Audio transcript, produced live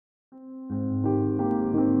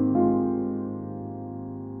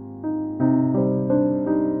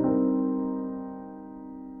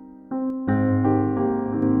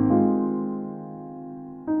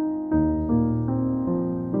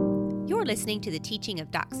listening to the teaching of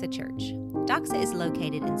Doxa Church. Doxa is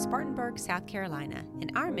located in Spartanburg, South Carolina, and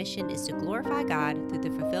our mission is to glorify God through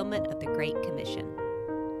the fulfillment of the Great Commission.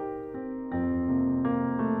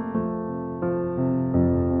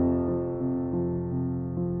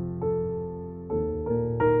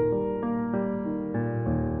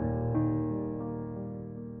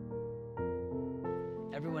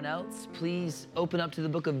 Everyone else, please open up to the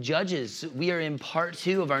book of Judges. We are in part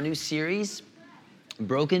 2 of our new series,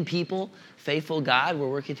 Broken People, Faithful God. We're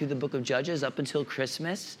working through the book of Judges up until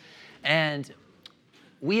Christmas. And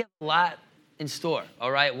we have a lot in store, all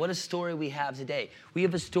right? What a story we have today. We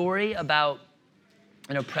have a story about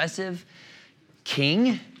an oppressive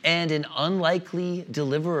king and an unlikely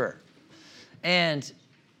deliverer. And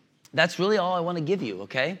that's really all I want to give you,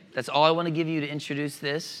 okay? That's all I want to give you to introduce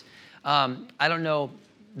this. I don't know.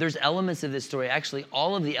 There's elements of this story. Actually,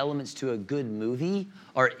 all of the elements to a good movie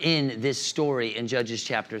are in this story in Judges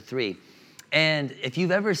chapter 3. And if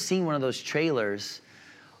you've ever seen one of those trailers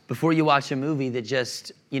before you watch a movie that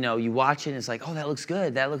just, you watch it and it's like, oh, that looks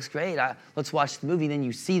good. That looks great. Let's watch the movie. Then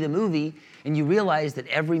you see the movie and you realize that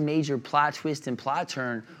every major plot twist and plot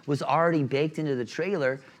turn was already baked into the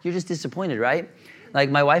trailer. You're just disappointed, right? Like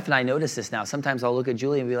my wife and I notice this now. Sometimes I'll look at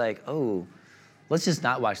Julie and be like, oh, let's just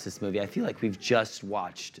not watch this movie. I feel like we've just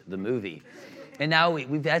watched the movie. And now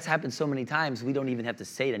that's happened so many times, we don't even have to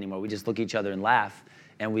say it anymore. We just look at each other and laugh,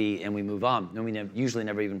 and we move on. And we usually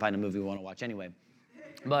never even find a movie we want to watch anyway.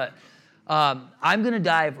 But I'm going to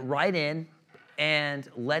dive right in and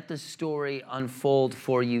let the story unfold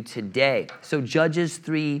for you today. So Judges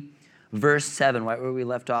 3, verse 7, right where we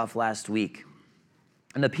left off last week.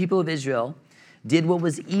 And the people of Israel did what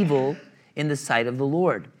was evil in the sight of the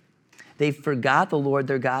Lord. They forgot the Lord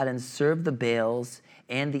their God and served the Baals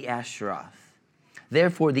and the Ashtaroth.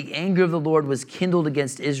 Therefore, the anger of the Lord was kindled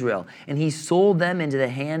against Israel, and he sold them into the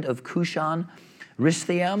hand of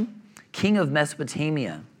Cushan-Rishathaim, king of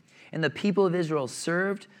Mesopotamia. And the people of Israel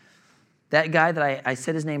served that guy that I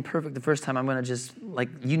said his name perfect the first time. I'm going to just,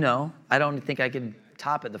 I don't think I could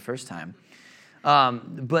top it the first time.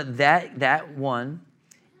 But that one,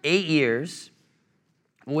 8 years.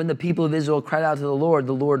 When the people of Israel cried out to the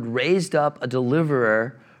Lord raised up a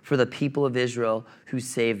deliverer for the people of Israel who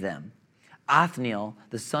saved them. Othniel,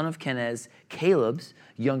 the son of Kenaz, Caleb's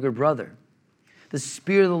younger brother. The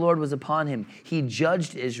Spirit of the Lord was upon him. He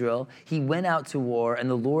judged Israel. He went out to war, and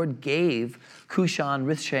the Lord gave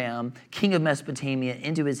Cushan-Rishathaim, king of Mesopotamia,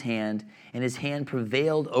 into his hand, and his hand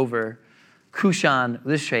prevailed over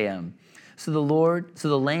Cushan-Rishathaim. So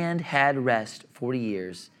the land had rest 40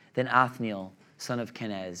 years. Then Othniel, son of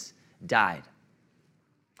Kenaz, died.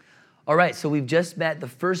 All right, so we've just met the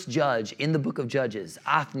first judge in the book of Judges,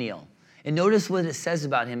 Othniel. And notice what it says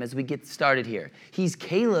about him as we get started here. He's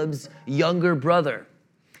Caleb's younger brother.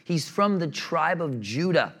 He's from the tribe of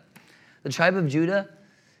Judah. The tribe of Judah,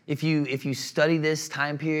 if you study this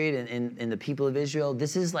time period in the people of Israel,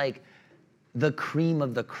 this is like the cream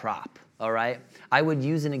of the crop, all right? I would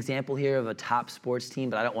use an example here of a top sports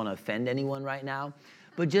team, but I don't want to offend anyone right now.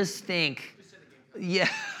 But just think,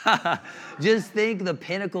 just think the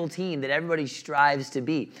pinnacle team that everybody strives to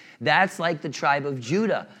be. That's like the tribe of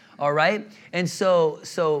Judah, all right? And so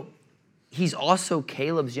he's also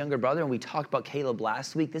Caleb's younger brother, and we talked about Caleb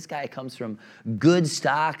last week. This guy comes from good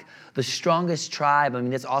stock, the strongest tribe. I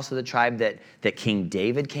mean, it's also the tribe that King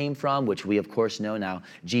David came from, which we, of course, know now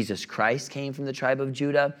Jesus Christ came from the tribe of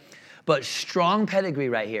Judah. But strong pedigree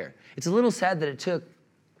right here. It's a little sad that it took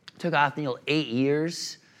Othniel 8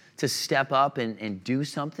 years to step up and do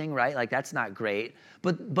something, right? Like, that's not great.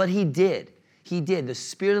 But he did. He did. The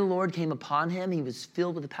Spirit of the Lord came upon him. He was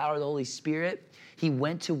filled with the power of the Holy Spirit. He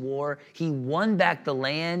went to war. He won back the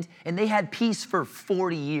land, and they had peace for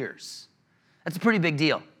 40 years. That's a pretty big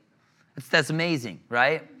deal. That's amazing,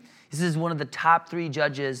 right? This is one of the top 3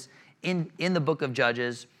 judges in the book of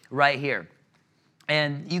Judges right here.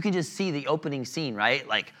 And you can just see the opening scene, right?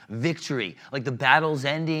 Like victory, like the battle's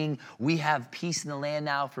ending. We have peace in the land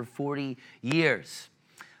now for 40 years.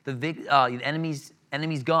 The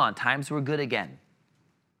enemy's gone. Times were good again.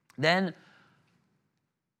 Then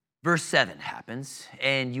verse 7 happens,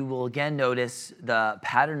 and you will again notice the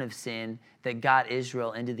pattern of sin that got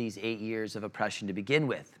Israel into these 8 years of oppression to begin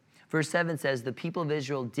with. Verse 7 says, the people of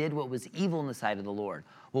Israel did what was evil in the sight of the Lord.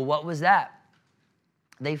 Well, what was that?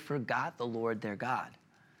 They forgot the Lord their God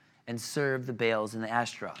and served the Baals and the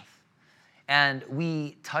Ashtaroth. And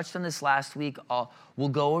we touched on this last week. We'll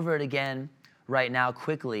go over it again right now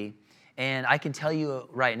quickly. And I can tell you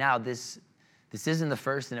right now, this isn't the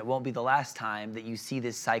first and it won't be the last time that you see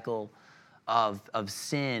this cycle of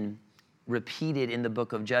sin repeated in the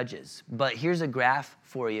book of Judges. But here's a graph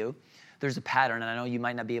for you. there's a pattern, and I know you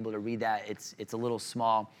might not be able to read that. It's a little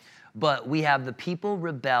small. But we have the people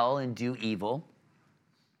rebel and do evil.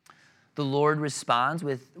 The Lord responds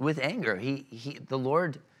with anger. The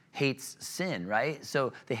Lord hates sin, right?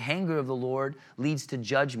 So the anger of the Lord leads to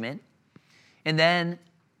judgment. And then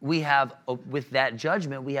with that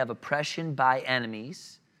judgment, we have oppression by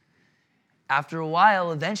enemies. After a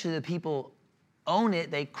while, eventually the people own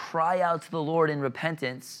it. They cry out to the Lord in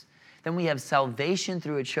repentance. Then we have salvation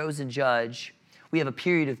through a chosen judge. We have a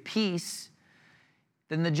period of peace.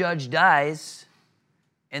 Then the judge dies,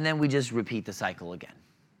 and then we just repeat the cycle again.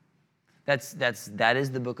 That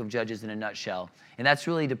is the book of Judges in a nutshell. And that's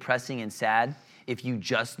really depressing and sad if you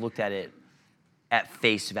just looked at it at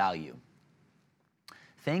face value.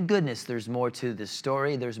 Thank goodness there's more to the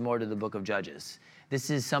story. There's more to the book of Judges. This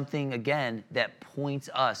is something, again, that points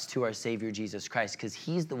us to our Savior, Jesus Christ, because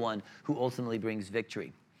he's the one who ultimately brings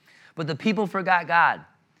victory. But the people forgot God,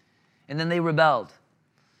 and then they rebelled.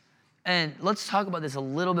 And let's talk about this a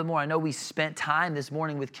little bit more. I know we spent time this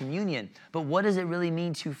morning with communion, but what does it really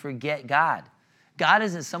mean to forget God? God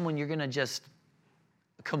isn't someone you're going to just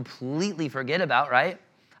completely forget about, right?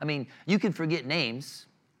 I mean, you can forget names,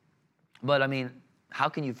 but I mean, how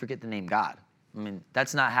can you forget the name God? I mean,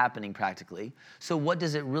 that's not happening practically. So what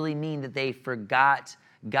does it really mean that they forgot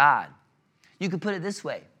God? You could put it this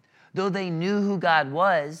way. Though they knew who God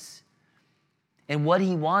was and what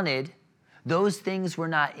he wanted, those things were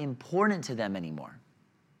not important to them anymore.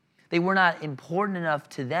 They were not important enough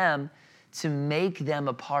to them to make them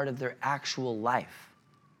a part of their actual life.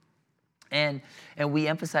 And we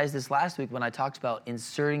emphasized this last week when I talked about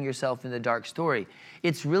inserting yourself in the dark story.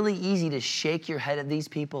 It's really easy to shake your head at these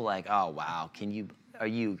people like, oh, wow, are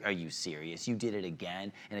you serious? You did it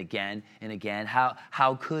again and again and again.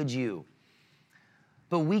 How could you?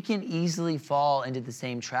 But we can easily fall into the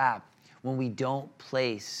same trap when we don't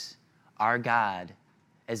place our God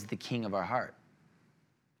as the king of our heart.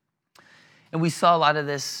 And we saw a lot of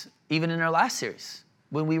this even in our last series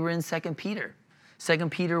when we were in 2 Peter. 2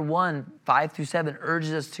 Peter 1, 5-7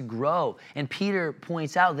 urges us to grow. And Peter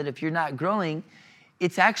points out that if you're not growing,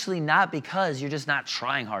 it's actually not because you're just not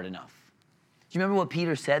trying hard enough. Do you remember what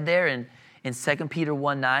Peter said there in 2 Peter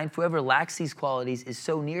 1:9? Whoever lacks these qualities is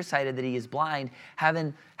so nearsighted that he is blind,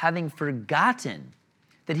 having forgotten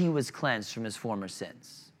that he was cleansed from his former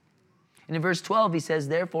sins. And in verse 12, he says,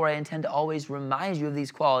 therefore, I intend to always remind you of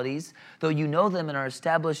these qualities, though you know them and are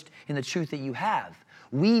established in the truth that you have.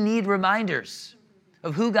 We need reminders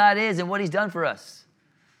of who God is and what he's done for us.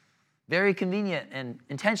 Very convenient and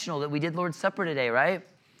intentional that we did Lord's Supper today, right?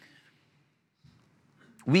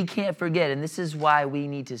 We can't forget, and this is why we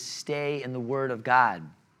need to stay in the Word of God.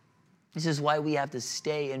 This is why we have to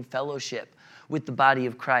stay in fellowship with the body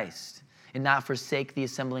of Christ and not forsake the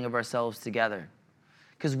assembling of ourselves together.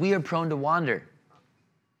 Because we are prone to wander.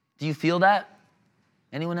 Do you feel that?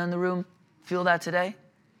 Anyone in the room feel that today?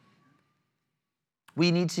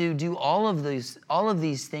 We need to do all of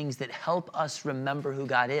these things that help us remember who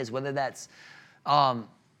God is, whether that's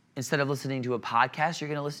instead of listening to a podcast, you're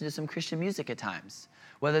going to listen to some Christian music at times.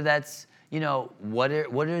 Whether that's, what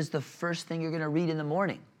is the first thing you're going to read in the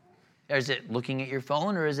morning? Is it looking at your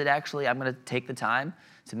phone, or is it actually, I'm going to take the time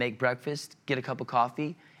to make breakfast, get a cup of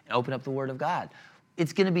coffee, and open up the Word of God?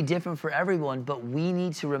 It's going to be different for everyone, but we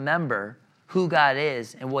need to remember who God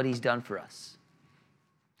is and what he's done for us.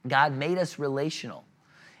 God made us relational,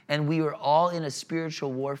 and we are all in a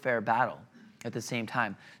spiritual warfare battle at the same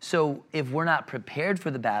time. So if we're not prepared for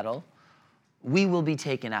the battle, we will be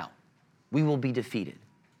taken out. We will be defeated.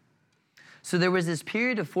 So there was this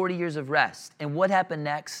period of 40 years of rest, and what happened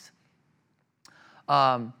next?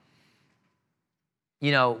 We've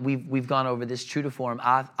gone over this true to form.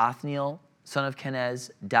 Othniel, son of Kenaz,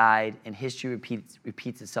 died, and history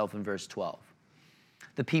repeats itself in verse 12.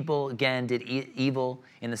 The people, again, did evil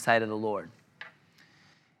in the sight of the Lord.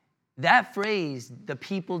 That phrase, the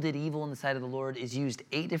people did evil in the sight of the Lord, is used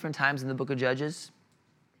 8 different times in the book of Judges.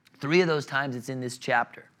 3 of those times it's in this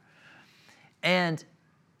chapter. And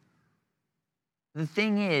the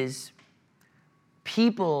thing is,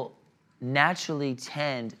 people naturally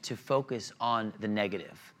tend to focus on the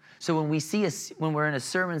negative. So when we're in a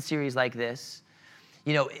sermon series like this,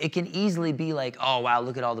 it can easily be like, oh, wow,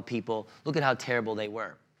 look at all the people. Look at how terrible they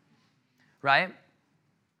were, right?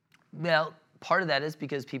 Well, part of that is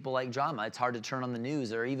because people like drama. It's hard to turn on the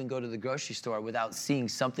news or even go to the grocery store without seeing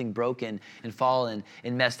something broken and fallen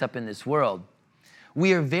and messed up in this world.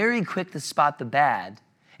 We are very quick to spot the bad,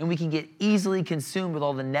 and we can get easily consumed with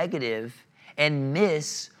all the negative and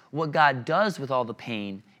miss what God does with all the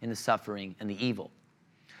pain and the suffering and the evil.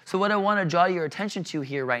 So what I want to draw your attention to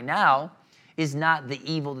here right now is not the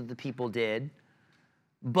evil that the people did,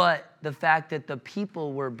 but the fact that the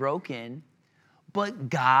people were broken, but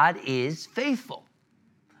God is faithful.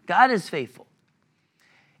 God is faithful.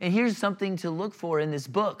 And here's something to look for in this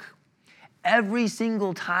book. Every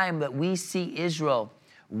single time that we see Israel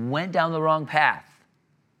went down the wrong path,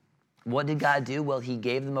 what did God do? Well, he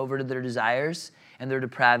gave them over to their desires and their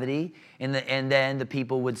depravity, and then the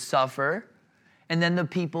people would suffer, and then the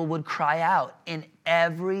people would cry out. And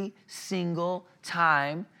every single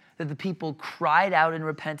time that the people cried out in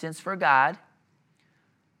repentance for God,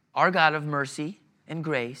 our God of mercy and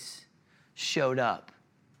grace showed up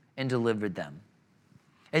and delivered them.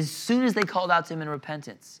 As soon as they called out to him in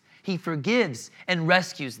repentance, he forgives and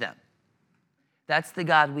rescues them. That's the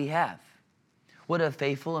God we have. What a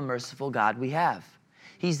faithful and merciful God we have.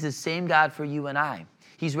 He's the same God for you and I.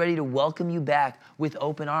 He's ready to welcome you back with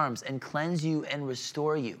open arms and cleanse you and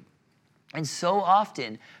restore you. And so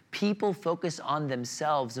often, people focus on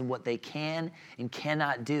themselves and what they can and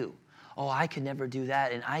cannot do. Oh, I could never do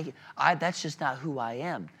that, and I that's just not who I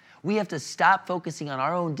am. We have to stop focusing on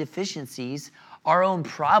our own deficiencies, our own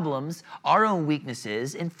problems, our own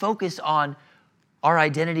weaknesses, and focus on our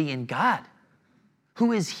identity in God.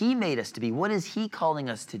 Who is he made us to be? What is he calling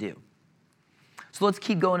us to do? So let's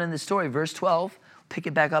keep going in the story. Verse 12, pick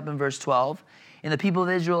it back up in verse 12. And the people of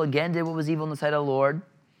Israel again did what was evil in the sight of the Lord.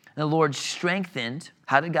 And the Lord strengthened.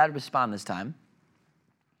 How did God respond this time?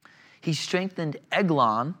 He strengthened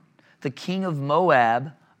Eglon, the king of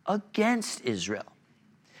Moab, against Israel,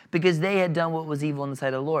 because they had done what was evil in the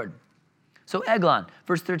sight of the Lord. So Eglon,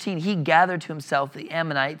 verse 13, he gathered to himself the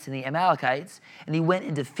Ammonites and the Amalekites, and he went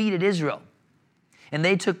and defeated Israel. And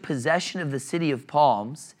they took possession of the city of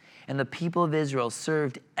palms, and the people of Israel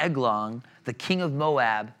served Eglon, the king of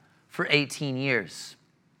Moab, for 18 years.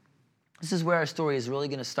 This is where our story is really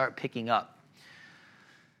going to start picking up.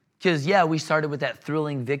 Because, we started with that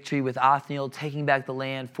thrilling victory with Othniel, taking back the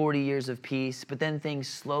land, 40 years of peace, but then things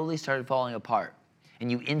slowly started falling apart, and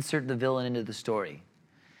you insert the villain into the story.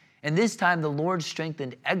 And this time, the Lord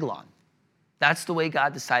strengthened Eglon. That's the way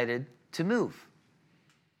God decided to move.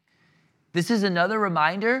 This is another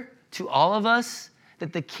reminder to all of us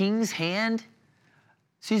that the king's heart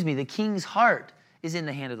is in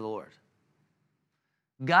the hand of the Lord.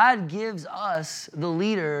 God gives us the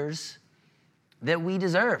leaders that we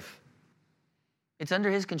deserve. It's under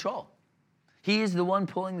his control. He is the one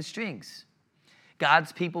pulling the strings.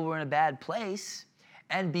 God's people were in a bad place,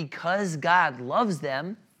 and because God loves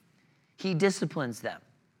them, he disciplines them.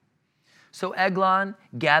 So Eglon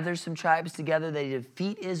gathers some tribes together. They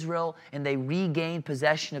defeat Israel, and they regain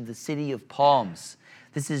possession of the city of palms.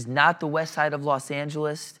 This is not the west side of Los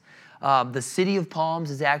Angeles. The city of palms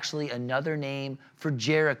is actually another name for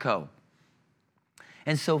Jericho.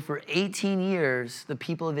 And so for 18 years, the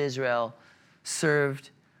people of Israel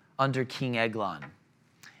served under King Eglon.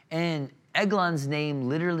 And Eglon's name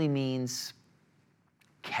literally means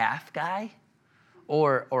calf guy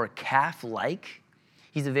or calf-like.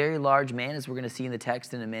 He's a very large man, as we're going to see in the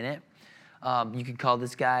text in a minute. You could call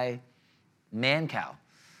this guy man-cow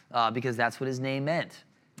because that's what his name meant,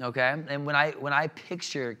 okay? And when I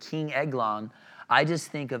picture King Eglon, I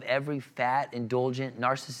just think of every fat, indulgent,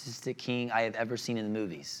 narcissistic king I have ever seen in the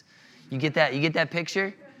movies. You get that? You get that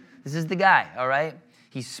picture? This is the guy, all right?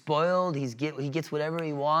 He's spoiled. He gets whatever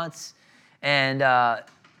he wants. And at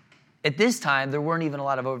this time, there weren't even a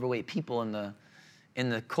lot of overweight people in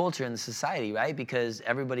the culture, in the society, right? Because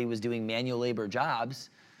everybody was doing manual labor jobs,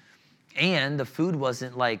 and the food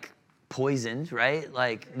wasn't like poisoned, right?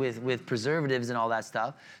 Like with preservatives and all that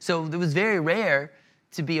stuff. So it was very rare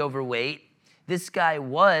to be overweight. This guy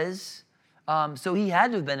was, so he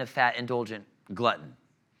had to have been a fat, indulgent glutton.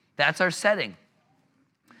 That's our setting.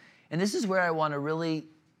 And this is where I want to really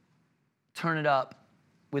turn it up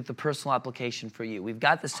with the personal application for you. We've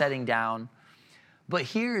got the setting down. But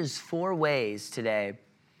here's 4 ways today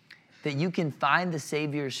that you can find the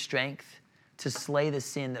Savior's strength to slay the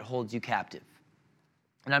sin that holds you captive.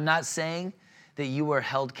 And I'm not saying that you were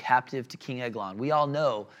held captive to King Eglon. We all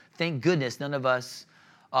know, thank goodness, none of us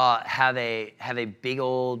have a big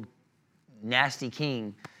old nasty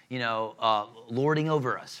king, lording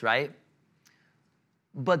over us, right?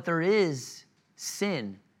 But there is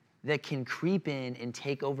sin that can creep in and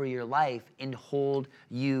take over your life and hold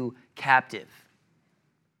you captive.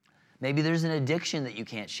 Maybe there's an addiction that you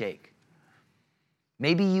can't shake.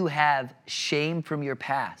 Maybe you have shame from your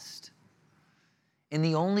past. And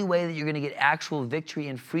the only way that you're going to get actual victory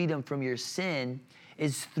and freedom from your sin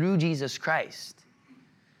is through Jesus Christ.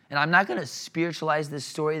 And I'm not going to spiritualize this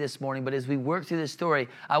story this morning, but as we work through this story,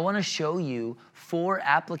 I want to show you 4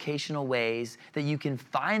 applicational ways that you can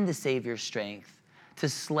find the Savior's strength to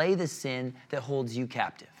slay the sin that holds you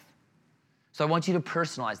captive. So I want you to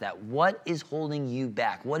personalize that. What is holding you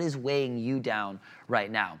back? What is weighing you down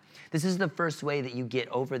right now? This is the first way that you get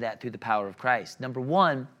over that through the power of Christ. Number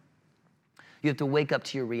 1, you have to wake up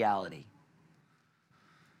to your reality.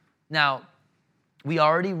 Now, we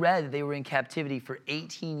already read that they were in captivity for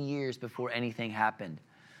 18 years before anything happened.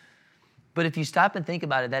 But if you stop and think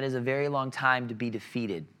about it, that is a very long time to be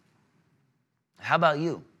defeated. How about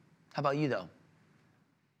you? How about you, though?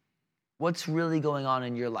 What's really going on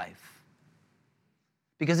in your life?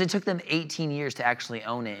 Because it took them 18 years to actually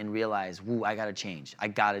own it and realize, woo, I got to change. I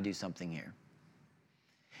got to do something here.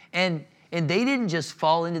 And they didn't just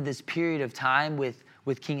fall into this period of time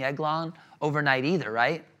with King Eglon overnight either,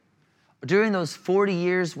 right? During those 40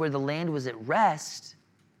 years where the land was at rest,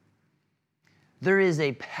 there is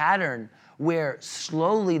a pattern where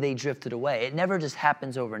slowly they drifted away. It never just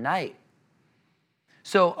happens overnight.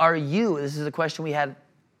 So this is a question we had,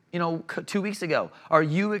 2 weeks ago. Are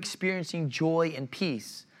you experiencing joy and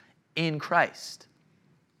peace in Christ?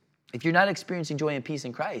 If you're not experiencing joy and peace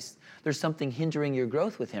in Christ, there's something hindering your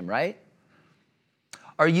growth with him, right?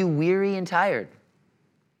 Are you weary and tired?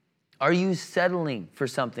 Are you settling for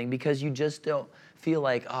something because you just don't feel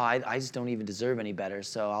like, I just don't even deserve any better,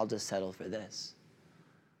 so I'll just settle for this?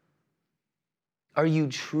 Are you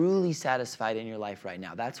truly satisfied in your life right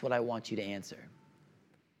now? That's what I want you to answer.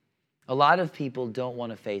 A lot of people don't want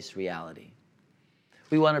to face reality.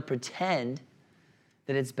 We want to pretend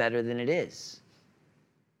that it's better than it is.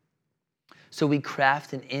 So we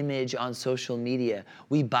craft an image on social media.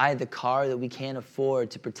 We buy the car that we can't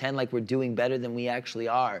afford to pretend like we're doing better than we actually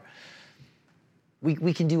are.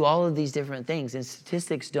 We can do all of these different things, and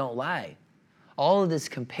statistics don't lie. All of this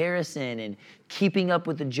comparison and keeping up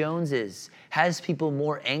with the Joneses has people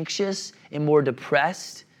more anxious and more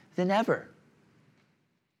depressed than ever.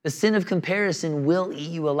 The sin of comparison will eat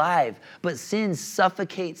you alive, but sin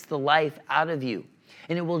suffocates the life out of you.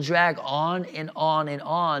 And it will drag on and on and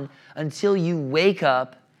on until you wake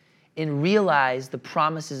up and realize the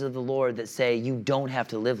promises of the Lord that say you don't have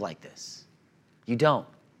to live like this. You don't.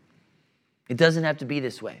 It doesn't have to be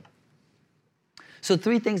this way. So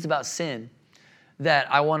 3 things about sin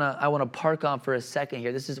that I want to park on for a second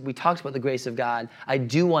here. We talked about the grace of God. I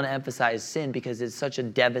do want to emphasize sin because it's such a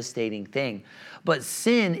devastating thing. But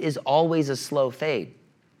sin is always a slow fade.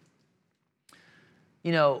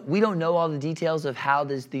 We don't know all the details of how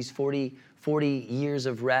these 40 years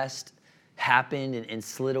of rest happened and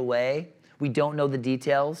slid away. We don't know the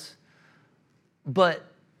details. But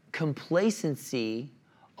complacency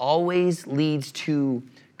always leads to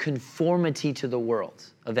conformity to the world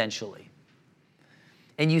eventually.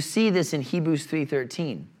 And you see this in Hebrews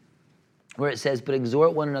 3:13, where it says, "But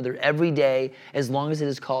exhort one another every day, as long as it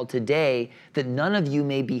is called today, that none of you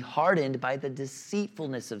may be hardened by the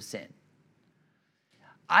deceitfulness of sin."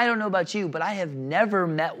 I don't know about you, but I have never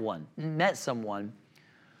met someone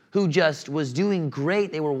who just was doing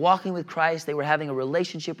great. They were walking with Christ. They were having a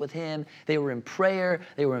relationship with him. They were in prayer.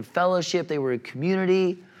 They were in fellowship. They were in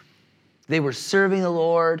community. They were serving the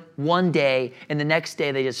Lord one day, and the next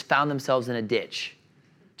day they just found themselves in a ditch,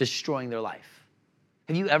 destroying their life.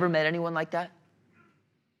 Have you ever met anyone like that?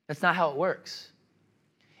 That's not how it works.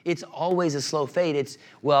 It's always a slow fade.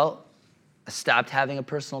 I stopped having a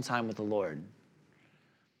personal time with the Lord.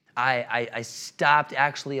 I stopped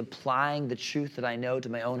actually applying the truth that I know to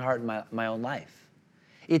my own heart and my own life.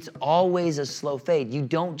 It's always a slow fade. You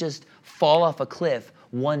don't just fall off a cliff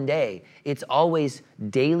one day. It's always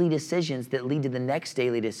daily decisions that lead to the next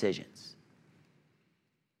daily decisions.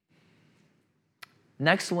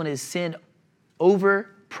 Next one is sin over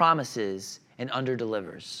promises and under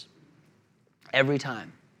delivers. Every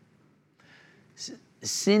time.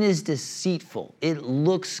 Sin is deceitful. It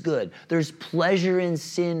looks good. There's pleasure in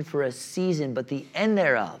sin for a season, but the end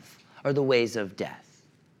thereof are the ways of death.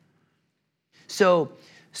 So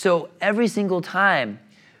every single time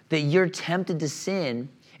that you're tempted to sin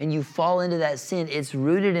and you fall into that sin, it's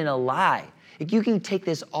rooted in a lie. You can take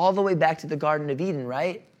this all the way back to the Garden of Eden,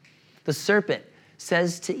 right? The serpent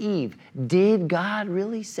says to Eve, "Did God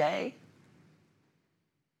really say?"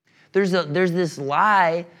 There's this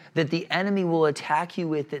lie that the enemy will attack you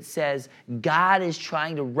with that says God is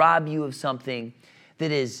trying to rob you of something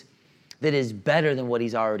that is better than what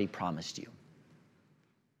he's already promised you.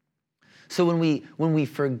 So when we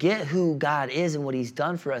forget who God is and what he's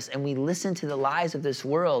done for us, and we listen to the lies of this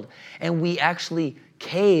world, and we actually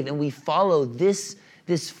cave and we follow this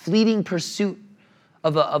fleeting pursuit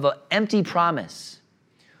of an empty promise,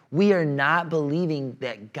 We are not believing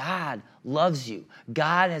that God loves you.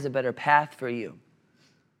 God has a better path for you.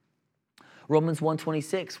 Romans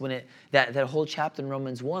 1:26, that whole chapter in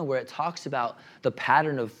Romans 1 where it talks about the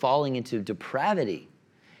pattern of falling into depravity.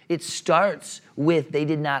 It starts with they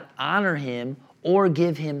did not honor him or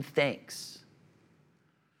give him thanks.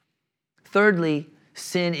 Thirdly,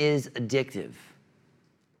 sin is addictive.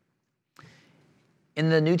 In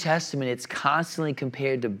the New Testament, it's constantly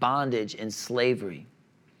compared to bondage and slavery.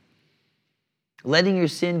 Letting your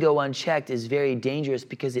sin go unchecked is very dangerous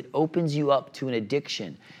because it opens you up to an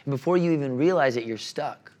addiction. And before you even realize it, you're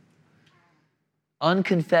stuck.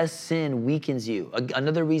 Unconfessed sin weakens you.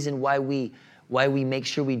 Another reason why we make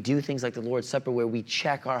sure we do things like the Lord's Supper, where we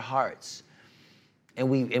check our hearts and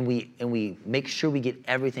we make sure we get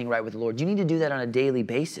everything right with the Lord. You need to do that on a daily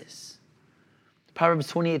basis.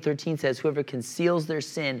 Proverbs 28:13 says, whoever conceals their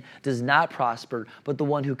sin does not prosper, but the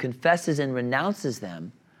one who confesses and renounces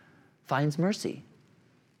them finds mercy.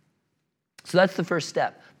 So that's the first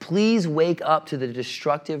step. Please wake up to the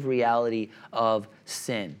destructive reality of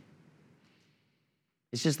sin.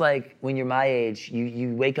 It's just like when you're my age,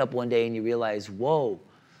 you wake up one day and you realize, whoa,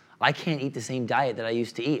 I can't eat the same diet that I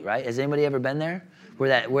used to eat, right? Has anybody ever been there?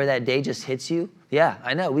 Where that day just hits you? Yeah,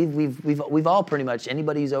 I know. We've all pretty much,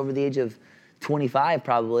 anybody who's over the age of 25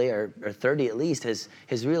 probably, or 30 at least,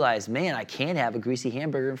 has realized, man, I can't have a greasy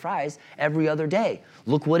hamburger and fries every other day.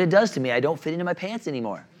 Look what it does to me. I don't fit into my pants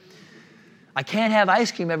anymore. I can't have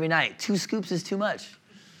ice cream every night. 2 scoops is too much.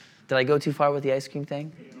 Did I go too far with the ice cream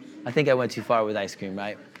thing? I think I went too far with ice cream,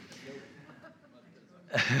 right?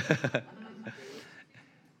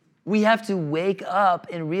 We have to wake up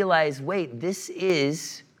and realize, wait, this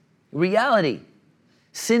is reality.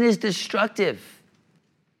 Sin is destructive.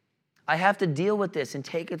 I have to deal with this and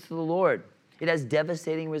take it to the Lord. It has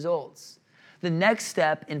devastating results. The next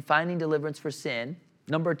step in finding deliverance for sin,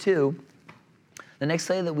 number 2, the next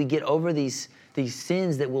step that we get over these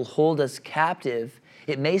sins that will hold us captive,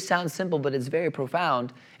 it may sound simple, but it's very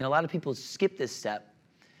profound, and a lot of people skip this step.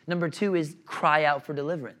 Number 2 is cry out for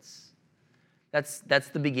deliverance. That's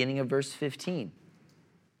the beginning of verse 15.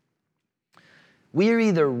 We are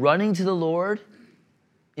either running to the Lord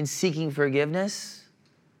and seeking forgiveness,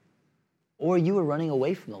 or you are running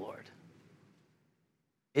away from the Lord.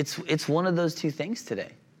 It's one of those two things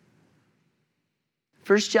today.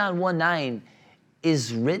 1 John 1:9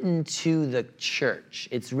 is written to the church.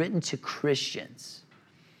 It's written to Christians.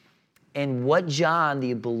 And what John,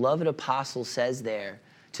 the beloved apostle, says there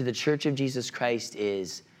to the church of Jesus Christ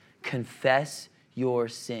is, confess your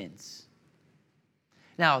sins.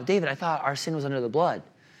 Now, David, I thought our sin was under the blood.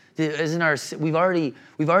 We've already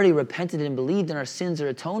repented and believed and our sins are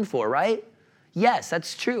atoned for, right? Yes,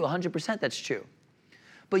 that's true. 100% that's true.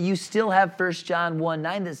 But you still have 1 John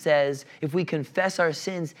 1:9 that says, if we confess our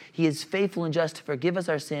sins, he is faithful and just to forgive us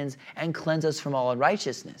our sins and cleanse us from all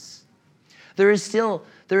unrighteousness. There is still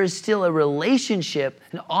a relationship,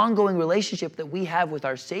 an ongoing relationship that we have with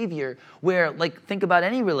our Savior where, like, think about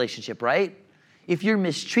any relationship, right? If you're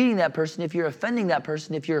mistreating that person, if you're offending that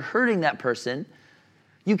person, if you're hurting that person,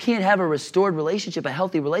 you can't have a restored relationship, a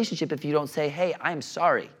healthy relationship, if you don't say, hey, I'm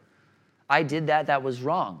sorry. I did that. That was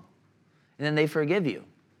wrong. And then they forgive you.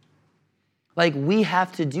 Like, we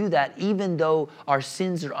have to do that even though our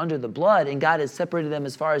sins are under the blood and God has separated them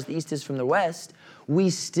as far as the east is from the west. We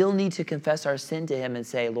still need to confess our sin to him and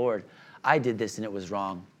say, Lord, I did this and it was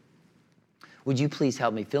wrong. Would you please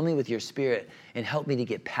help me? Fill me with your spirit and help me to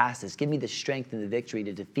get past this. Give me the strength and the victory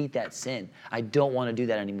to defeat that sin. I don't want to do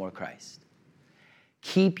that anymore, Christ.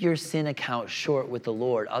 Keep your sin account short with the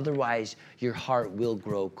Lord. Otherwise, your heart will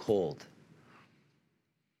grow cold.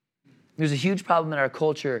 There's a huge problem in our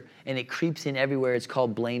culture, and it creeps in everywhere. It's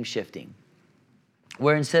called blame shifting,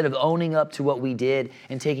 where instead of owning up to what we did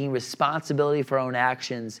and taking responsibility for our own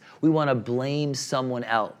actions, we want to blame someone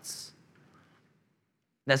else.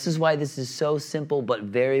 This is why this is so simple but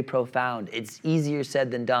very profound. It's easier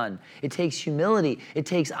said than done. It takes humility. It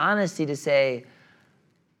takes honesty to say,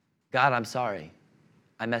 God, I'm sorry.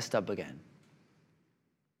 I messed up again.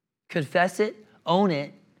 Confess it, own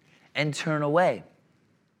it, and turn away.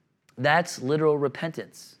 That's literal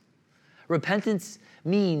repentance. Repentance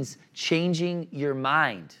means changing your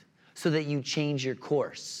mind so that you change your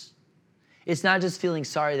course. It's not just feeling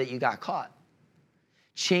sorry that you got caught.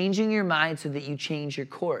 Changing your mind so that you change your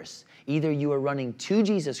course. Either you are running to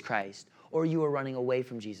Jesus Christ or you are running away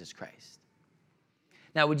from Jesus Christ.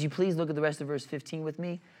 Now, would you please look at the rest of verse 15 with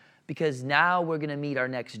me? Because now we're going to meet our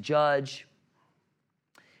next judge.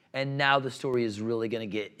 And now the story is really going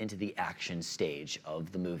to get into the action stage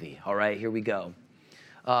of the movie. All right, here we go.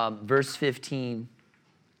 Verse 15.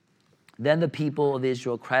 Then the people of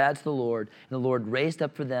Israel cried out to the Lord, and the Lord raised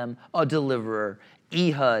up for them a deliverer,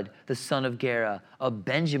 Ehud, the son of Gera, a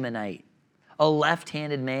Benjaminite, a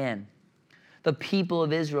left-handed man. The people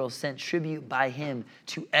of Israel sent tribute by him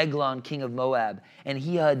to Eglon, king of Moab, and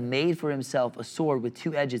he had made for himself a sword with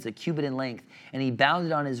 2 edges, a cubit in length, and he bound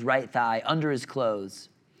it on his right thigh under his clothes.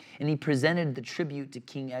 And he presented the tribute to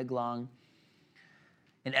King Eglon.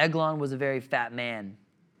 And Eglon was a very fat man.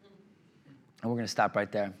 And we're going to stop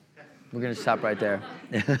right there. We're going to stop right there.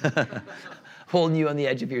 Holding you on the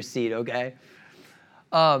edge of your seat, okay?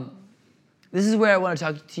 This is where I want to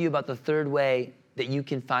talk to you about the third way that you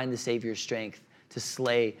can find the Savior's strength to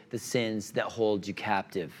slay the sins that hold you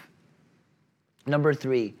captive. Number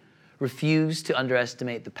 3, refuse to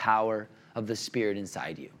underestimate the power of the Spirit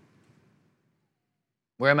inside you.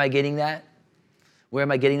 Where am I getting that? Where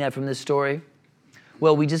am I getting that from this story?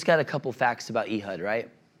 Well, we just got a couple facts about Ehud, right?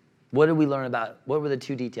 What did we learn about? What were the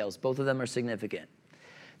 2 details? Both of them are significant.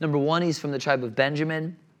 Number 1, he's from the tribe of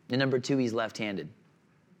Benjamin. And number 2, he's left-handed.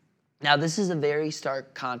 Now, this is a very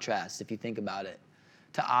stark contrast, if you think about it,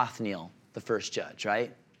 to Othniel, the first judge,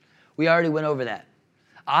 right? We already went over that.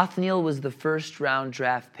 Othniel was the first-round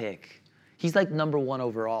draft pick. He's like number 1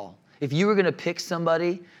 overall. If you were going to pick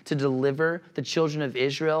somebody to deliver the children of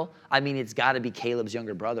Israel, I mean, it's got to be Caleb's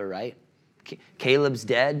younger brother, right? Caleb's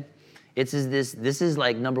dead. This is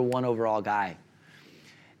like number 1 overall guy.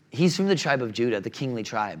 He's from the tribe of Judah, the kingly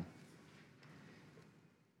tribe.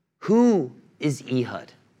 Who is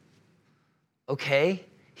Ehud? Okay,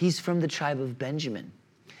 he's from the tribe of Benjamin.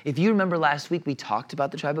 If you remember last week, we talked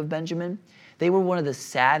about the tribe of Benjamin. They were one of the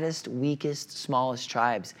saddest, weakest, smallest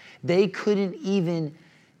tribes. They couldn't even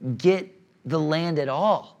get the land at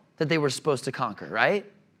all that they were supposed to conquer, right?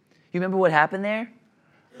 You remember what happened there?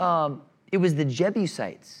 It was the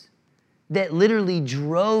Jebusites that literally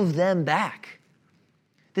drove them back.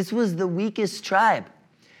 This was the weakest tribe.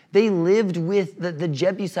 They lived with, the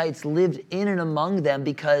Jebusites lived in and among them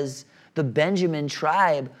because the Benjamin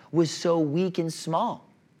tribe was so weak and small.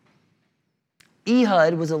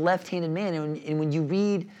 Ehud was a left-handed man, and when you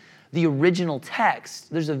read the original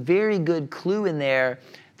text, there's a very good clue in there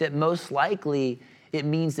that most likely it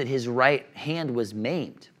means that his right hand was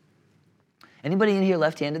maimed. Anybody in here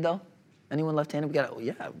left-handed, though? Anyone left-handed? We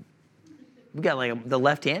got like the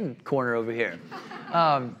left-hand corner over here.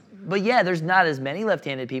 But yeah, there's not as many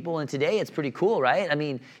left-handed people, and today it's pretty cool, right? I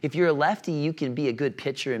mean, if you're a lefty, you can be a good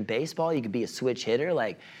pitcher in baseball. You could be a switch hitter.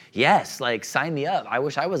 Like, yes, like sign me up. I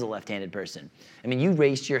wish I was a left-handed person. I mean, you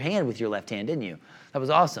raised your hand with your left hand, didn't you? That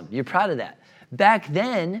was awesome. You're proud of that. Back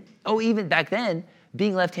then, even back then,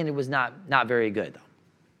 being left-handed was not very good, though.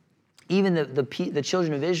 Even the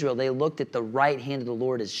children of Israel, they looked at the right hand of the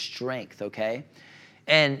Lord as strength, okay?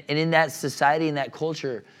 And in that society, in that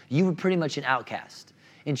culture, you were pretty much an outcast.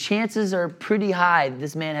 And chances are pretty high that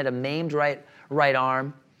this man had a maimed right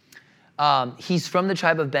arm. He's from the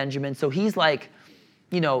tribe of Benjamin, so he's like,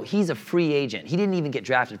 he's a free agent. He didn't even get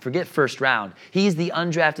drafted. Forget first round. He's the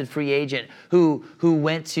undrafted free agent who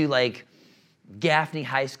went to like Gaffney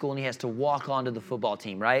High School and he has to walk onto the football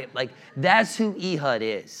team, right? Like that's who Ehud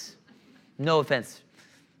is. No offense,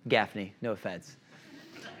 Gaffney. No offense.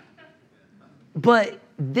 But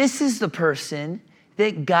this is the person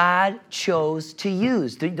that God chose to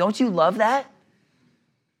use. Don't you love that?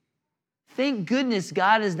 Thank goodness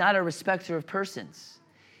God is not a respecter of persons.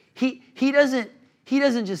 He doesn't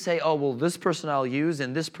just say, oh, well, this person I'll use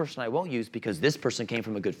and this person I won't use because this person came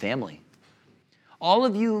from a good family. All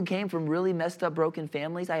of you who came from really messed up, broken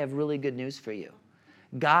families, I have really good news for you.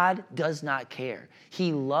 God does not care.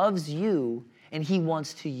 He loves you and he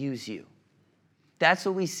wants to use you. That's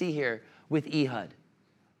what we see here with Ehud.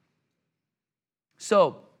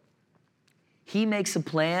 So he makes a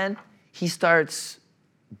plan. He starts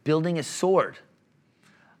building a sword.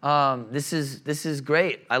 This is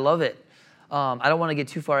great. I love it. I don't want to get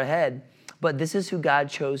too far ahead, but this is who God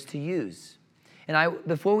chose to use. And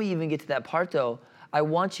before we even get to that part, though, I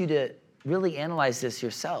want you to really analyze this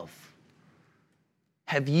yourself.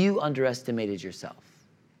 Have you underestimated yourself?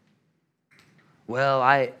 Well,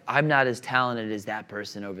 I'm not as talented as that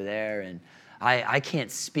person over there, and I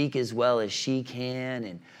can't speak as well as she can,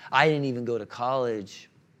 and I didn't even go to college.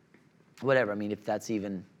 Whatever, I mean, if that's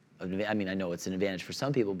even, I know it's an advantage for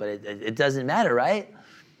some people, but it doesn't matter, right?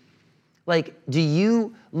 Like, do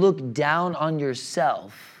you look down on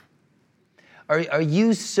yourself? Are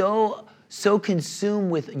you so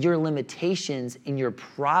consumed with your limitations and your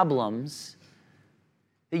problems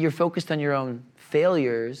that you're focused on your own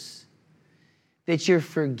failures that you're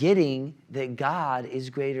forgetting that God is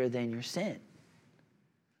greater than your sin?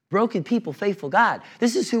 Broken people, faithful God.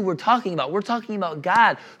 This is who we're talking about. We're talking about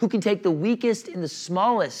God who can take the weakest and the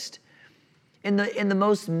smallest in the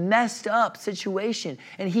most messed up situation,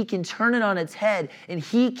 and he can turn it on its head, and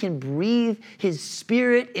he can breathe his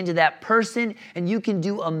spirit into that person, and you can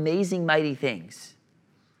do amazing, mighty things.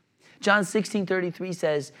 John 16:33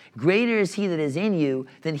 says, greater is he that is in you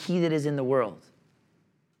than he that is in the world.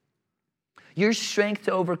 Your strength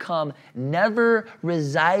to overcome never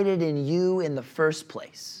resided in you in the first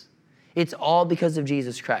place. It's all because of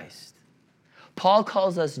Jesus Christ. Paul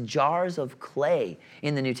calls us jars of clay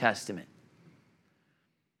in the New Testament.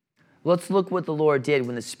 Let's look what the Lord did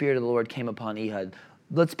when the Spirit of the Lord came upon Ehud.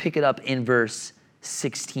 Let's pick it up in verse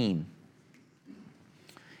 16.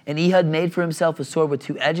 And Ehud made for himself a sword with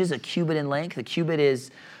 2 edges, a cubit in length. A cubit is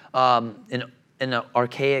an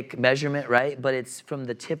archaic measurement, right? But it's from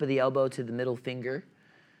the tip of the elbow to the middle finger.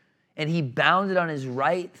 And he bound it on his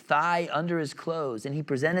right thigh under his clothes. And he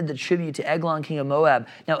presented the tribute to Eglon, king of Moab.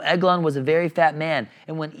 Now Eglon was a very fat man.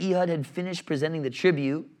 And when Ehud had finished presenting the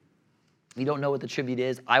tribute, you don't know what the tribute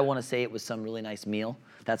is. I want to say it was some really nice meal.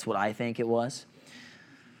 That's what I think it was.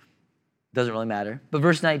 Doesn't really matter. But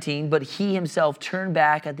verse 19, but he himself turned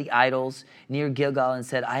back at the idols near Gilgal and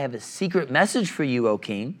said, I have a secret message for you, O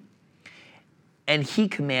king. And he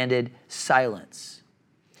commanded silence.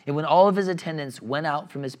 And when all of his attendants went out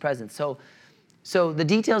from his presence. So the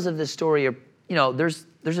details of this story are, there's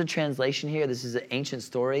a translation here. This is an ancient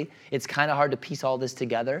story. It's kind of hard to piece all this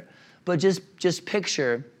together. But just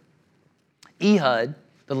picture Ehud,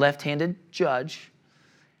 the left-handed judge,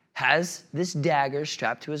 has this dagger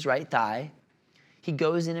strapped to his right thigh. He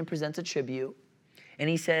goes in and presents a tribute, and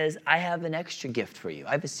he says, I have an extra gift for you.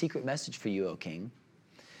 I have a secret message for you, O king.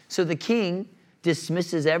 So the king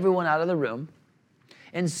dismisses everyone out of the room,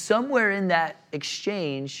 and somewhere in that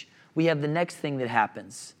exchange, we have the next thing that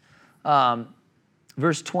happens.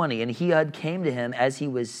 Verse 20, and Ehud came to him as he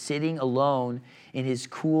was sitting alone in his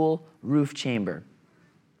cool roof chamber.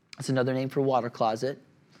 That's another name for water closet,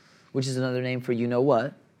 which is another name for you know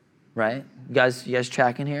what, right? You guys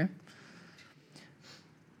tracking here?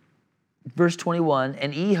 Verse 21,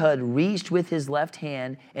 and Ehud reached with his left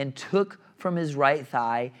hand and took from his right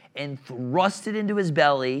thigh and thrust it into his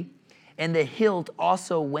belly, and the hilt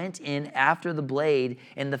also went in after the blade,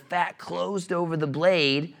 and the fat closed over the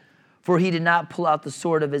blade, for he did not pull out the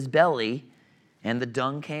sword of his belly, and the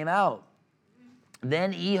dung came out.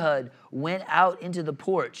 Then Ehud went out into the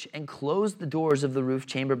porch and closed the doors of the roof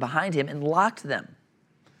chamber behind him and locked them.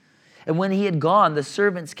 And when he had gone, the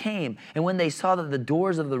servants came. And when they saw that the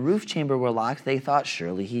doors of the roof chamber were locked, they thought,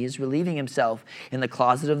 surely he is relieving himself in the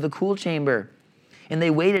closet of the cool chamber. And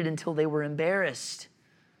they waited until they were embarrassed.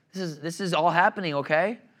 This is all happening,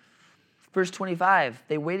 okay? Verse 25,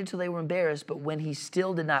 they waited till they were embarrassed, but when he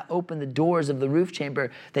still did not open the doors of the roof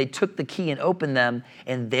chamber, they took the key and opened them,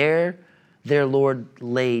 and there their Lord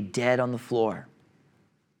lay dead on the floor.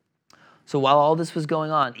 So while all this was going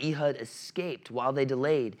on, Ehud escaped while they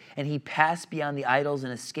delayed, and he passed beyond the idols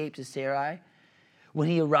and escaped to Sarai. When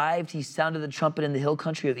he arrived, he sounded the trumpet in the hill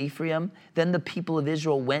country of Ephraim. Then the people of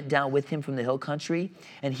Israel went down with him from the hill country,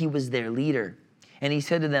 and he was their leader. And he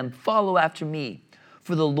said to them, follow after me,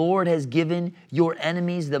 for the Lord has given your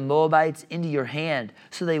enemies, the Moabites, into your hand.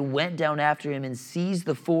 So they went down after him and seized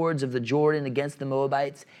the fords of the Jordan against the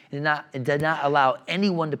Moabites and did not allow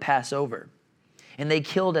anyone to pass over. And they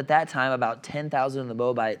killed at that time about 10,000 of the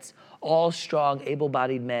Moabites, all strong,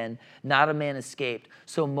 able-bodied men. Not a man escaped.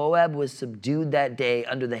 So Moab was subdued that day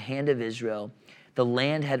under the hand of Israel. The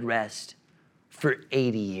land had rest for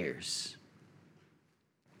 80 years.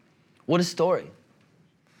 What a story.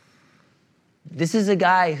 This is a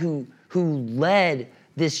guy who led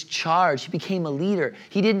this charge. He became a leader.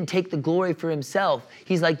 He didn't take the glory for himself.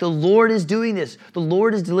 He's like, the Lord is doing this. The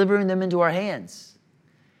Lord is delivering them into our hands.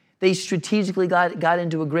 They strategically got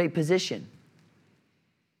into a great position.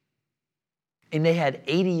 And they had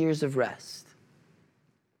 80 years of rest.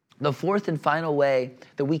 The fourth and final way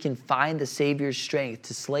that we can find the Savior's strength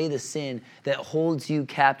to slay the sin that holds you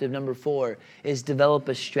captive, number 4, is develop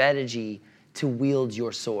a strategy to wield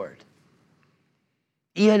your sword.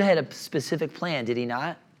 Ehud had a specific plan, did he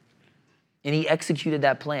not? And he executed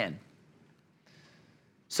that plan.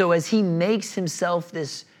 So as he makes himself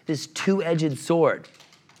this two-edged sword,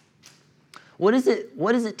 what does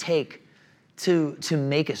it take to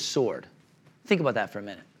make a sword? Think about that for a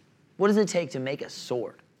minute. What does it take to make a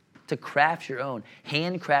sword? To craft your own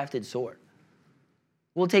handcrafted sword?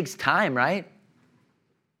 Well, it takes time, right?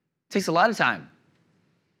 It takes a lot of time.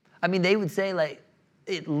 I mean, they would say like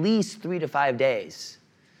at least 3 to 5 days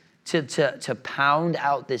to pound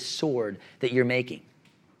out this sword that you're making.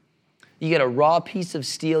 You get a raw piece of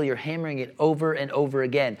steel, you're hammering it over and over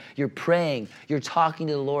again. You're praying, you're talking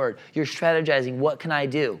to the Lord, you're strategizing, what can I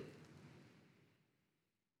do?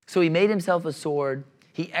 So he made himself a sword.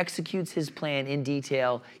 He executes his plan in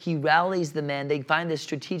detail. He rallies the men. They find this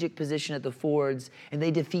strategic position at the fords, and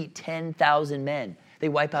they defeat 10,000 men. They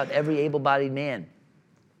wipe out every able-bodied man.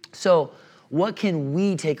 So what can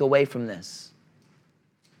we take away from this?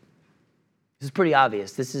 This is pretty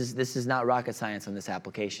obvious. This is not rocket science on this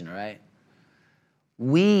application, all right?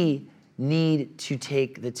 We need to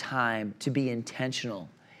take the time to be intentional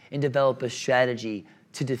and develop a strategy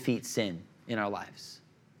to defeat sin in our lives.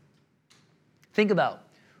 Think about,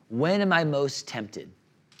 when am I most tempted?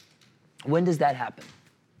 When does that happen?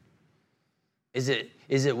 Is it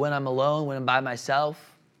when I'm alone, when I'm by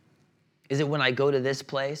myself? Is it when I go to this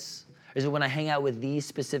place? Is it when I hang out with these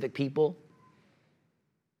specific people?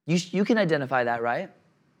 You can identify that, right?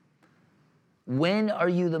 When are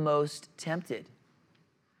you the most tempted?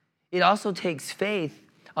 It also takes faith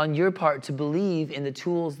on your part to believe in the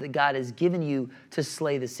tools that God has given you to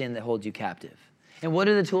slay the sin that holds you captive. And what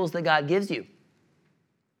are the tools that God gives you?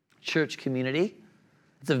 Church community.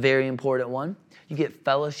 It's a very important one. You get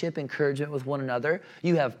fellowship, encouragement with one another.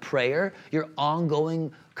 You have prayer, your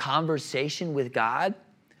ongoing conversation with God.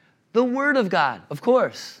 The Word of God, of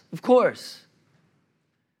course.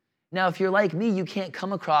 Now, if you're like me, you can't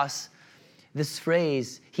come across this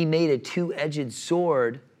phrase, he made a two-edged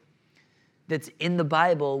sword, that's in the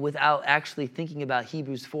Bible without actually thinking about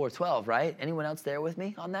Hebrews 4:12, right? Anyone else there with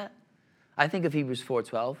me on that? I think of Hebrews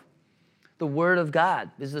 4:12. The Word of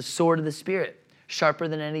God is the sword of the Spirit, sharper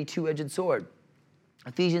than any two-edged sword.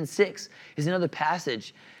 Ephesians 6 is another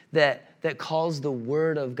passage that calls the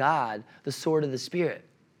Word of God the sword of the Spirit.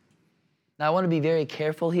 Now, I want to be very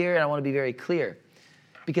careful here, and I want to be very clear,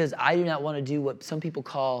 because I do not want to do what some people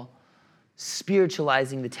call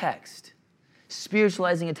spiritualizing the text.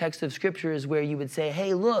 Spiritualizing a text of Scripture is where you would say,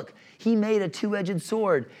 hey, look, he made a two-edged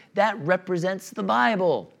sword. That represents the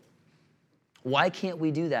Bible. Why can't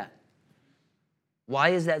we do that? Why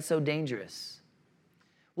is that so dangerous?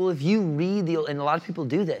 Well, if you read and a lot of people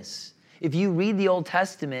do this, if you read the Old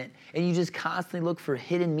Testament and you just constantly look for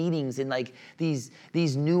hidden meanings and like these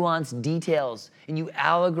nuanced details, and you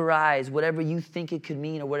allegorize whatever you think it could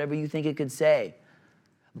mean or whatever you think it could say,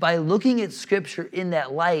 by looking at Scripture in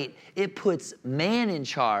that light, it puts man in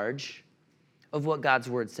charge of what God's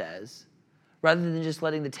Word says, rather than just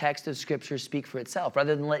letting the text of Scripture speak for itself,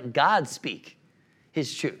 rather than let God speak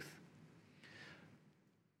His truth.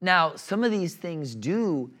 Now, some of these things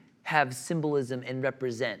do have symbolism and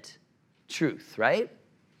represent truth, right?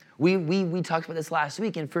 We talked about this last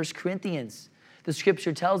week in 1 Corinthians. The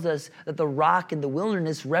Scripture tells us that the rock in the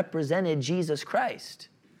wilderness represented Jesus Christ.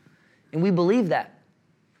 And we believe that.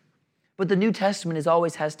 But the New Testament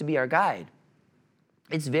always has to be our guide.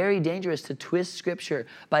 It's very dangerous to twist Scripture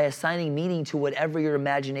by assigning meaning to whatever your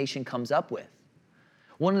imagination comes up with.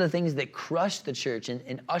 One of the things that crushed the church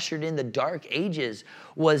and ushered in the dark ages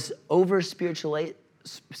was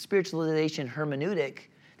over-spiritualization hermeneutic.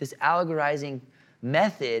 This allegorizing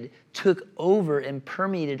method took over and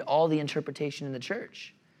permeated all the interpretation in the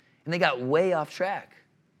church. And they got way off track.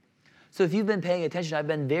 So if you've been paying attention, I've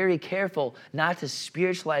been very careful not to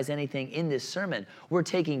spiritualize anything in this sermon. We're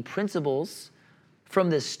taking principles from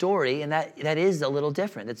this story, and that is a little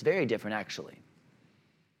different. It's very different, actually.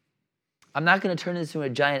 I'm not going to turn this into a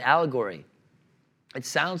giant allegory. It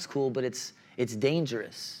sounds cool, but it's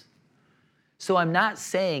dangerous. So I'm not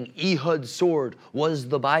saying Ehud's sword was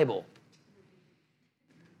the Bible.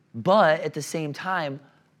 But at the same time,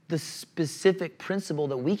 the specific principle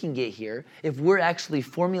that we can get here, if we're actually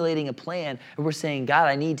formulating a plan and we're saying, God,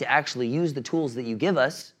 I need to actually use the tools that you give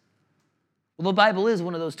us, well, the Bible is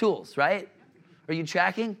one of those tools, right? Are you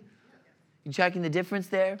tracking? You tracking the difference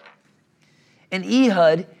there? And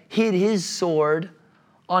Ehud hid his sword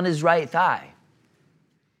on his right thigh.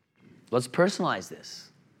 Let's personalize this.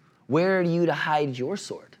 Where are you to hide your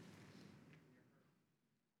sword?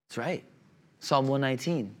 That's right. Psalm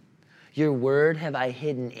 119. Your word have I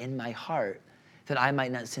hidden in my heart that I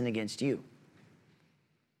might not sin against you.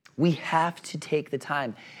 We have to take the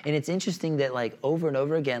time. And it's interesting that like over and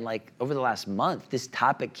over again, like over the last month, this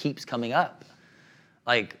topic keeps coming up.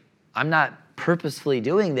 Like I'm not purposefully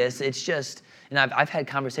doing this. It's just, and I've had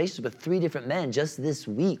conversations with 3 different men just this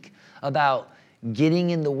week about getting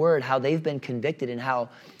in the Word, how they've been convicted, and how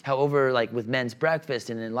over like with men's breakfast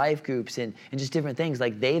and in life groups and just different things,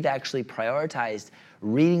 like they've actually prioritized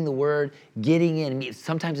reading the Word, getting in.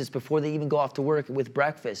 Sometimes it's before they even go off to work, with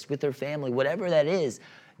breakfast, with their family, whatever that is.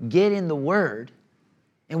 Get in the Word,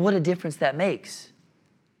 and what a difference that makes.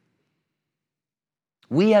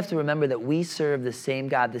 We have to remember that we serve the same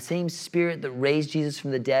God. The same Spirit that raised Jesus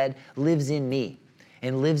from the dead lives in me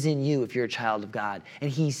and lives in you if you're a child of God.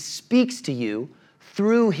 And he speaks to you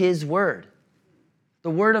through his word. The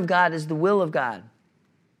word of God is the will of God.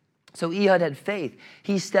 So Ehud had faith.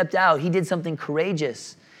 He stepped out. He did something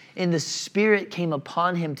courageous. And the Spirit came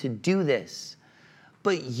upon him to do this.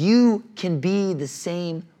 But you can be the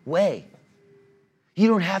same way. You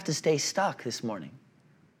don't have to stay stuck this morning.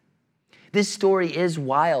 This story is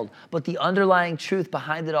wild, but the underlying truth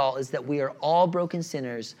behind it all is that we are all broken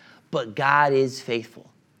sinners, but God is faithful.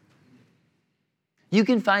 You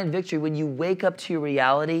can find victory when you wake up to your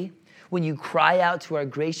reality, when you cry out to our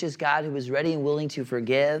gracious God who is ready and willing to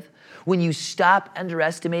forgive, when you stop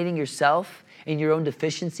underestimating yourself and your own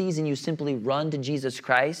deficiencies and you simply run to Jesus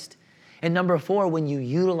Christ. And number 4, when you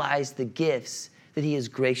utilize the gifts that he has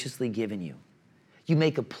graciously given you. You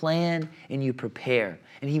make a plan and you prepare,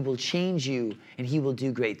 and he will change you and he will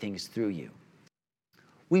do great things through you.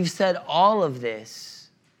 We've said all of this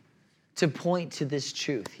to point to this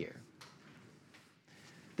truth here.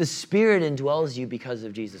 The Spirit indwells you because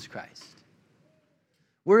of Jesus Christ.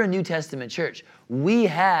 We're a New Testament church. We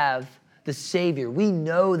have the Savior. We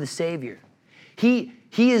know the Savior. He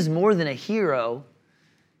is more than a hero.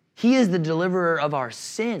 He is the deliverer of our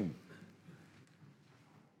sin.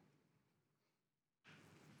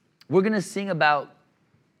 We're going to sing about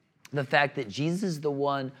the fact that Jesus is the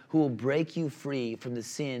one who will break you free from the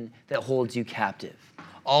sin that holds you captive.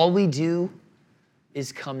 All we do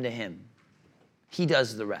is come to him. He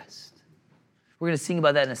does the rest. We're going to sing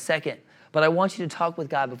about that in a second, but I want you to talk with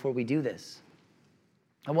God before we do this.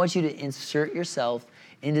 I want you to insert yourself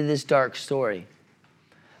into this dark story,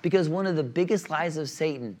 because one of the biggest lies of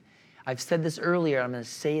Satan, I've said this earlier, I'm going to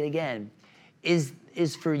say it again, is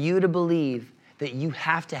for you to believe that you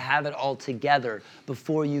have to have it all together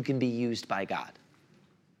before you can be used by God.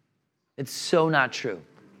 It's so not true.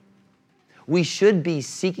 We should be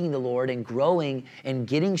seeking the Lord and growing and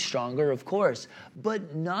getting stronger, of course,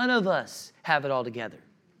 but none of us have it all together.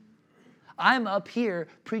 I'm up here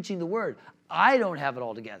preaching the word. I don't have it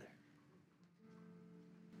all together.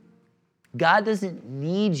 God doesn't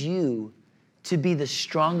need you to be the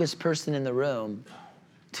strongest person in the room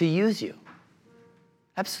to use you.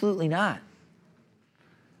 Absolutely not.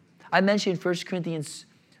 I mentioned 1 Corinthians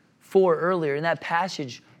 4 earlier. In that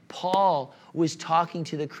passage, Paul was talking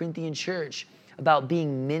to the Corinthian church about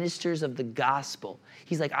being ministers of the gospel.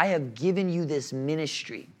 He's like, I have given you this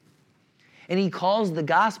ministry. And he calls the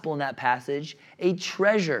gospel in that passage a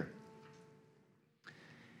treasure.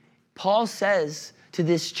 Paul says to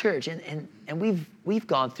this church, and we've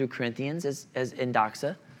gone through Corinthians as in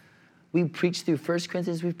Doxa. We preached through 1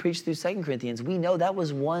 Corinthians, we've preached through 2 Corinthians. We know that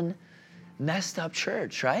was one messed up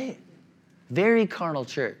church, right? Very carnal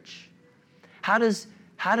church. How does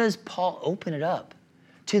Paul open it up?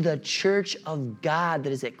 To the church of God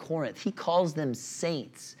that is at Corinth. He calls them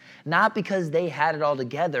saints, not because they had it all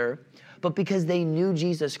together, but because they knew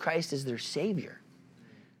Jesus Christ as their Savior.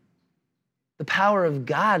 The power of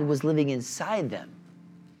God was living inside them.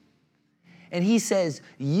 And he says,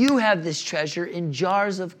 you have this treasure in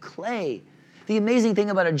jars of clay. The amazing thing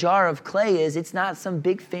about a jar of clay is it's not some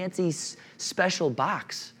big fancy special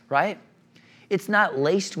box, right? It's not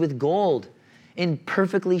laced with gold and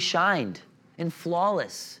perfectly shined and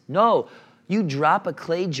flawless. No, you drop a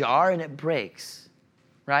clay jar and it breaks,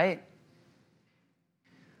 right?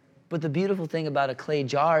 But the beautiful thing about a clay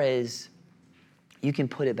jar is you can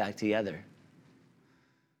put it back together.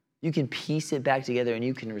 You can piece it back together and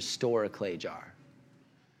you can restore a clay jar.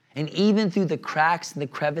 And even through the cracks and the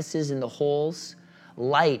crevices and the holes,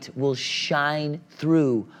 light will shine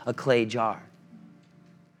through a clay jar.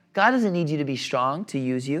 God doesn't need you to be strong to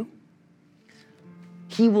use you.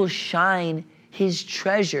 He will shine his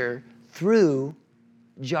treasure through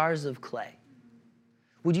jars of clay.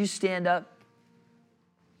 Would you stand up?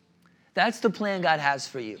 That's the plan God has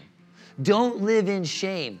for you. Don't live in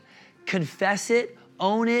shame. Confess it,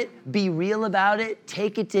 own it, be real about it,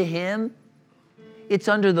 take it to him. It's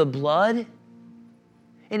under the blood.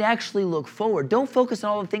 And actually look forward. Don't focus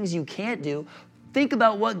on all the things you can't do. Think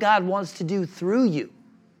about what God wants to do through you.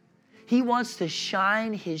 He wants to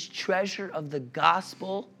shine his treasure of the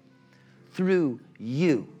gospel through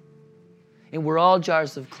you. And we're all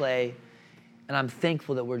jars of clay, and I'm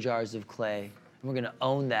thankful that we're jars of clay. And we're going to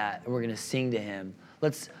own that, and we're going to sing to him.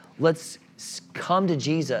 Let's come to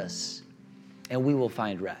Jesus, and we will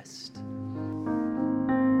find rest.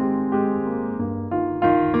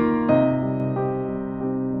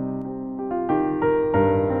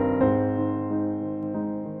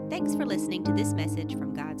 Thanks for listening to this message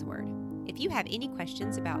from God's Word. If you have any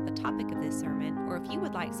questions about the topic of this sermon, or if you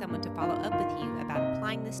would like someone to follow up with you about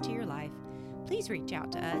applying this to your life, please reach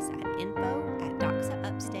out to us at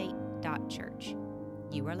info@doxaupstate.church.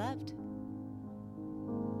 You are loved.